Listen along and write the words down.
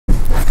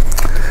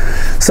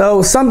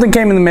So something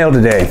came in the mail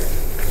today.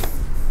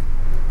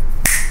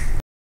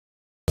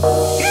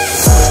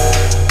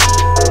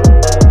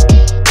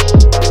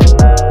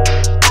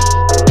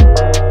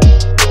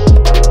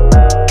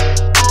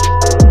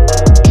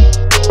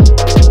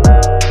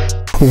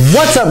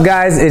 What's up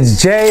guys, it's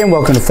Jay and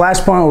welcome to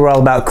Flashpoint, where we're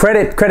all about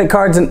credit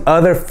cards and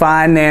other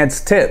finance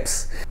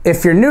tips.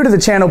 If you're new to the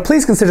channel,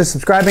 please consider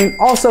subscribing.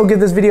 Also give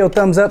this video a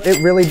thumbs up,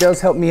 it really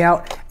does help me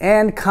out,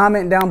 and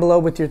comment down below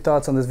with your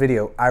thoughts on this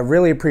video. I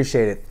really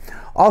appreciate it.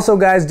 Also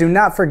guys, do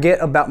not forget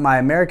about my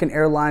American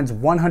Airlines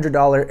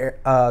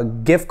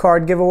 $100 gift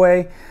card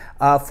giveaway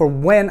for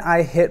when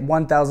I hit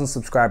 1,000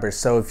 subscribers.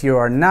 So if you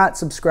are not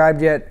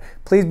subscribed yet,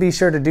 please be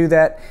sure to do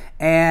that,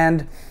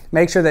 and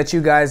make sure that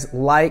you guys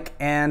like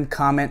and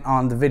comment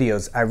on the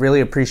videos. I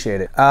really appreciate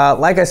it.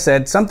 Like I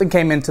said, something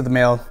came into the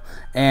mail,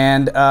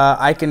 and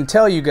I can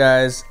tell you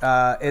guys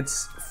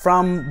it's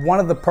from one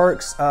of the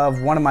perks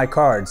of one of my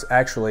cards,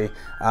 actually.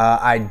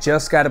 I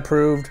just got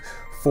approved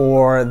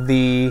for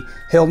the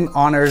Hilton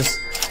Honors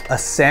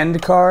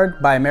Ascend card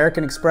by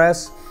American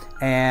Express.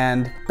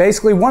 And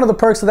basically one of the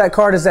perks of that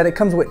card is that it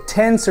comes with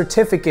 10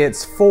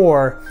 certificates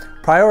for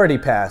Priority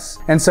Pass.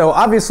 And so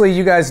obviously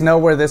you guys know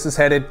where this is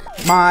headed.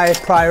 My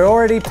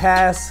Priority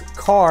Pass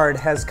card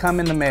has come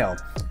in the mail,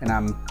 and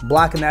I'm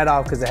blocking that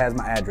off because it has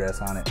my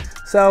address on it.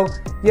 So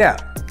yeah,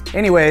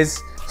 anyways,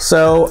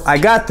 so I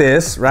got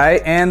this,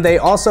 right? And they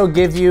also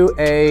give you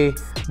a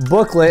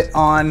booklet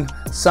on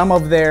some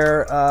of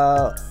their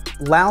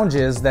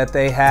lounges that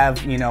they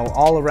have, you know,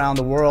 all around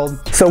the world.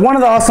 So one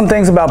of the awesome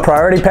things about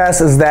Priority Pass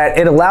is that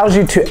it allows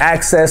you to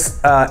access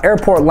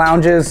airport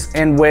lounges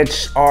in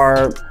which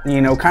are,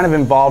 you know, kind of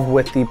involved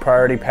with the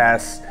Priority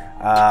Pass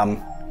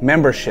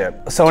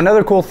membership. So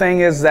another cool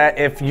thing is that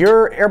if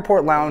your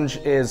airport lounge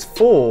is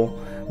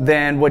full,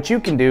 then what you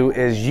can do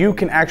is you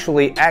can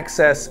actually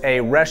access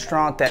a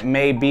restaurant that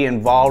may be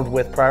involved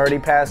with Priority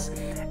Pass,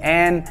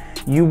 and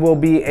you will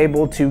be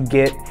able to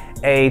get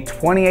a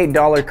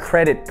 $28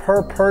 credit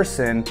per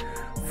person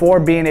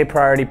for being a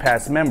Priority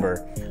Pass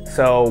member.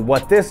 So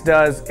what this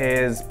does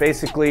is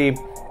basically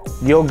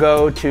you'll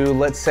go to,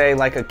 let's say,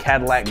 like a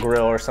Cadillac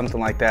Grill or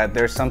something like that.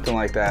 There's something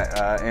like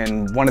that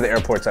in one of the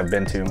airports I've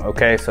been to,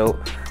 okay? So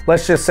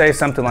let's just say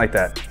something like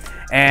that.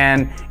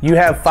 And you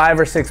have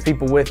 5 or 6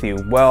 people with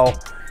you.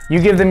 Well, you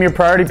give them your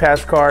Priority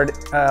Pass card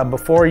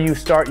before you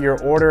start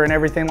your order and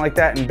everything like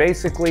that, and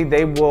basically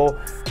they will,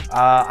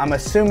 I'm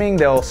assuming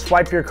they'll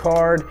swipe your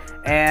card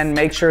and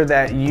make sure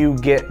that you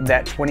get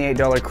that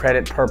 $28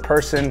 credit per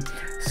person.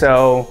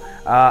 So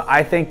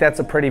I think that's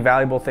a pretty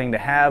valuable thing to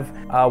have.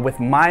 With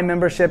my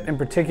membership in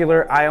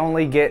particular, I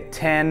only get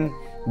 10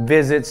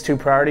 visits to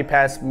Priority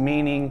Pass,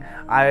 meaning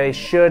I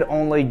should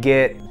only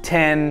get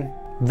 10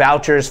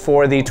 vouchers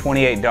for the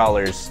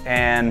 $28.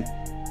 And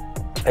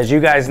as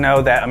you guys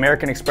know, that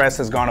American Express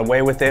has gone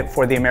away with it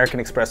for the American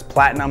Express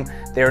Platinum.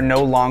 They're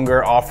no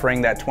longer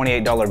offering that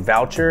 $28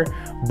 voucher,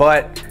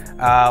 but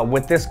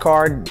with this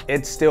card,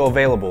 it's still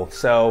available.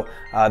 So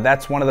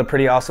that's one of the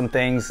pretty awesome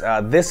things.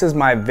 This is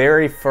my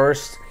very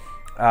first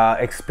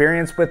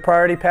experience with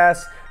Priority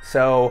Pass.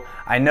 So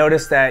I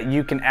noticed that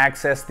you can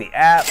access the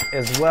app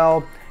as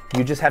well.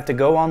 You just have to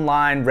go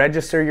online,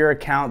 register your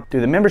account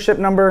through the membership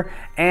number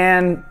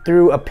and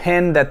through a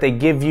PIN that they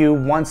give you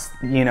once,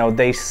 you know,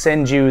 they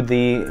send you the,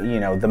 you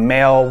know, the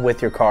mail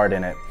with your card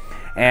in it.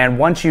 And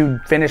once you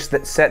finish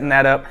setting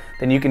that up,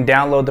 then you can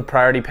download the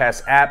Priority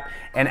Pass app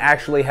and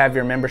actually have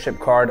your membership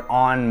card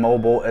on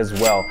mobile as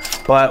well.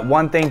 But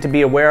one thing to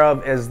be aware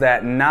of is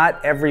that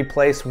not every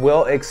place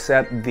will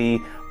accept the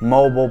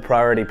mobile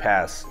Priority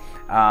Pass.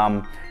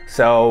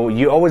 So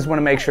you always want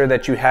to make sure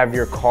that you have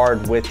your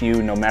card with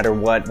you no matter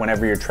what,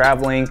 whenever you're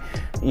traveling,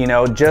 you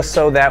know, just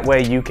so that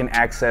way you can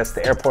access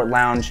the airport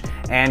lounge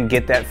and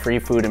get that free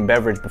food and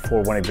beverage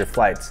before one of your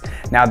flights.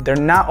 Now, they're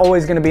not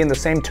always going to be in the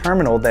same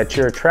terminal that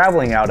you're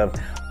traveling out of,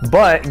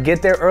 but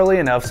get there early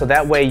enough so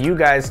that way you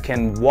guys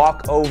can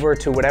walk over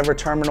to whatever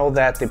terminal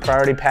that the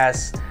Priority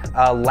Pass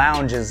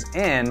lounge is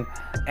in,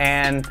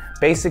 and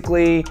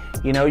basically,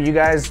 you know, you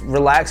guys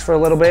relax for a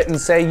little bit and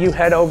say you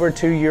head over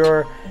to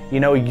your, you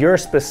know, your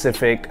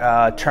specific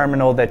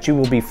terminal that you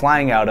will be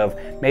flying out of,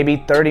 maybe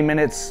 30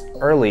 minutes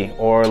early,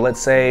 or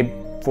let's say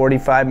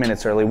 45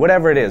 minutes early,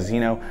 whatever it is, you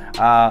know.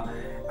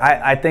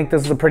 I think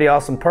this is a pretty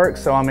awesome perk,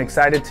 so I'm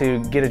excited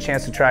to get a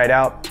chance to try it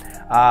out.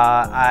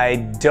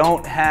 I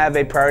don't have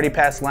a Priority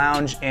Pass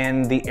lounge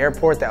in the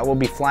airport that we'll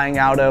be flying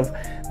out of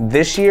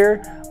this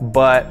year,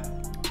 but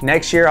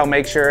next year I'll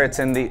make sure it's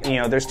in the, you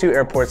know, there's 2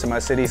 airports in my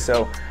city,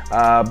 so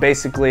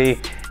basically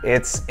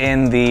it's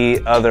in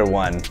the other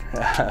one.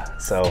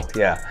 So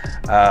yeah,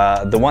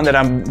 the one that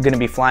I'm gonna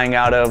be flying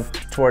out of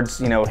towards,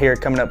 you know, here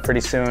coming up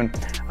pretty soon,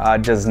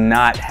 does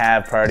not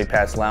have Priority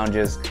Pass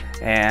lounges,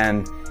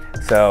 and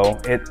so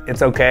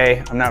it's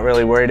okay. I'm not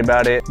really worried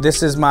about it.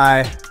 This is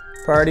my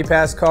Priority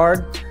Pass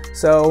card.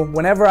 So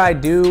whenever I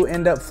do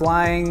end up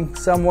flying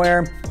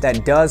somewhere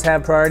that does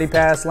have Priority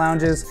Pass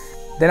lounges,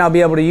 then I'll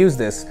be able to use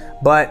this.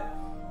 But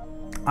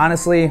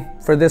Honestly,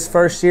 for this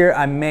first year,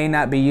 I may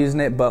not be using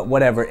it, but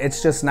whatever.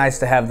 It's just nice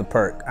to have the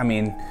perk. I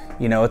mean,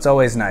 you know, it's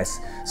always nice.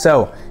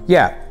 So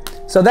yeah,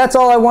 so that's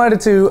all I wanted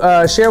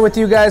to share with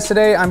you guys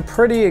today. I'm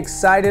pretty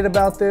excited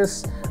about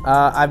this.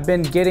 I've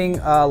been getting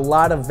a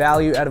lot of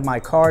value out of my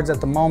cards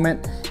at the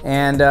moment.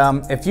 And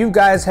if you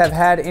guys have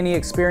had any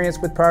experience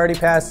with Priority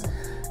Pass,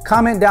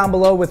 comment down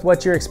below with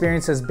what your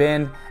experience has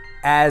been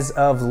as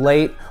of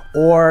late,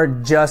 or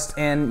just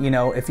in, you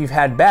know, if you've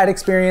had bad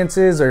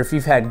experiences or if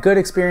you've had good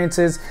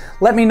experiences.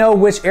 Let me know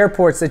which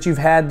airports that you've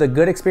had the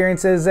good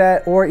experiences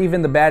at, or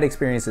even the bad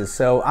experiences.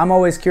 So I'm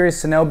always curious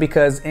to know,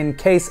 because in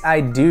case I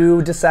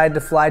do decide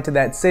to fly to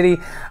that city,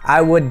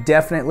 I would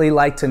definitely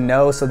like to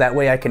know, so that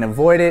way I can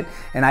avoid it,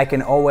 and I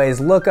can always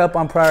look up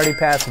on Priority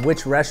Pass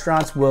which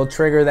restaurants will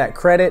trigger that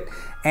credit,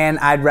 and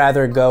I'd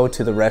rather go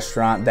to the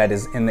restaurant that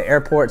is in the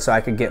airport so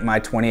I could get my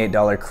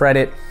 $28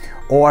 credit,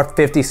 or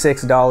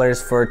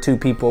 $56 for 2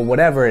 people,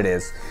 whatever it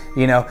is,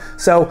 you know.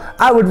 So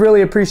I would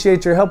really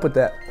appreciate your help with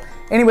that.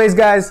 Anyways,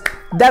 guys,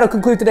 that'll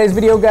conclude today's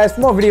video, guys. For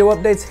more video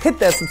updates, hit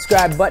that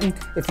subscribe button.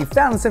 If you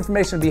found this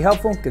information to be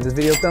helpful, give this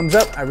video a thumbs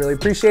up. I really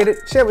appreciate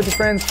it. Share it with your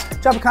friends.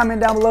 Drop a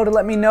comment down below to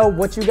let me know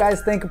what you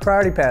guys think of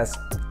Priority Pass.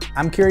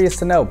 I'm curious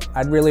to know.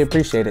 I'd really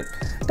appreciate it.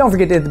 Don't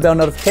forget to hit the bell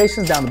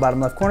notifications down the bottom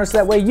left corner, so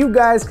that way you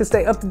guys can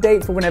stay up to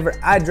date for whenever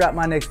I drop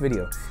my next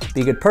video.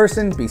 Be a good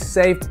person, be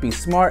safe, be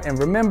smart, and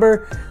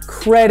remember,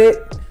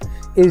 credit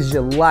is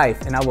your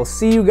life. And I will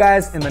see you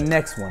guys in the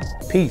next one.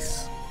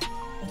 Peace.